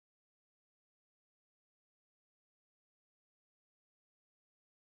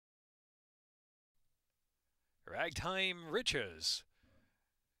Ragtime Riches.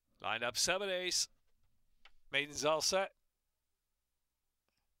 Lined up 7 ace. Maidens all set.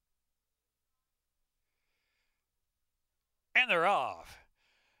 And they're off.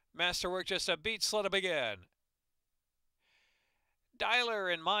 Masterwork just a beat, let it begin.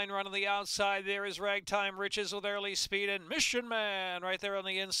 Dialer and Mine Run on the outside. There is Ragtime Riches with early speed and Mission Man right there on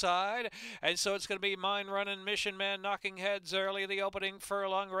the inside. And so it's going to be Mine Run and Mission Man knocking heads early. The opening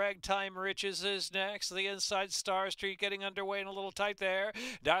furlong. Ragtime Riches is next. The inside Star Street getting underway and a little tight there.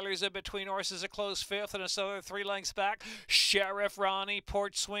 Dialer's in between horses, a close fifth and another 3 lengths back. Sheriff Ronnie,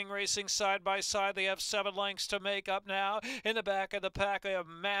 Port Swing racing side by side. They have 7 lengths to make up now. In the back of the pack, they have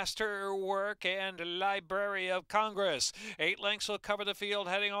Masterwork and Library of Congress. 8 lengths will cover the field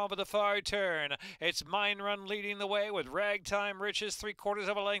heading over the far turn. It's Mine Run leading the way with Ragtime Riches 3/4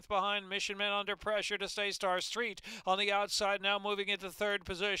 of a length behind. Mission Man under pressure to stay. Star Street on the outside now moving into 3rd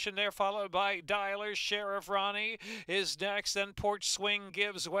position. They're followed by Dialer. Sheriff Ronnie is next. Then Port Swing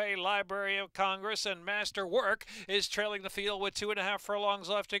gives way. Library of Congress and Masterwork is trailing the field with 2.5 furlongs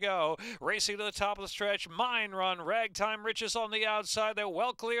left to go. Racing to the top of the stretch. Mine Run. Ragtime Riches on the outside. They're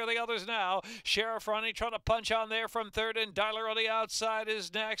well clear of the others now. Sheriff Ronnie trying to punch on there from 3rd and Dialer on the outside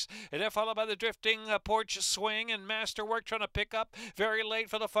is next, and they're followed by the drifting Porch Swing and Masterwork trying to pick up very late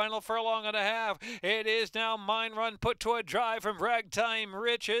for the final furlong and a half. It is now Mine Run put to a drive from Ragtime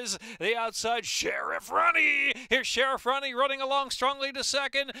Riches. The outside Sheriff Ronnie. Here's Sheriff Ronnie running along strongly to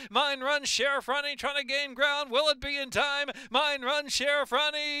 2nd. Mine Run, Sheriff Ronnie trying to gain ground. Will it be in time? Mine Run, Sheriff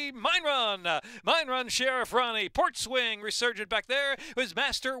Ronnie. Mine Run. Mine Run, Sheriff Ronnie. Port Swing resurgent back there. It was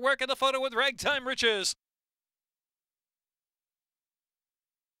Masterwork in the photo with Ragtime Riches.